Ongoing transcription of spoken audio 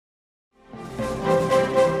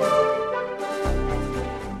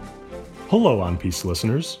Hello, On Piece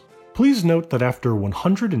listeners. Please note that after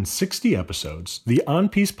 160 episodes, the On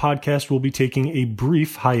Piece podcast will be taking a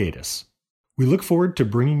brief hiatus. We look forward to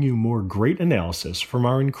bringing you more great analysis from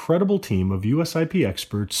our incredible team of USIP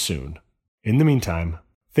experts soon. In the meantime,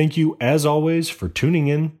 thank you as always for tuning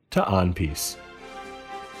in to On Piece.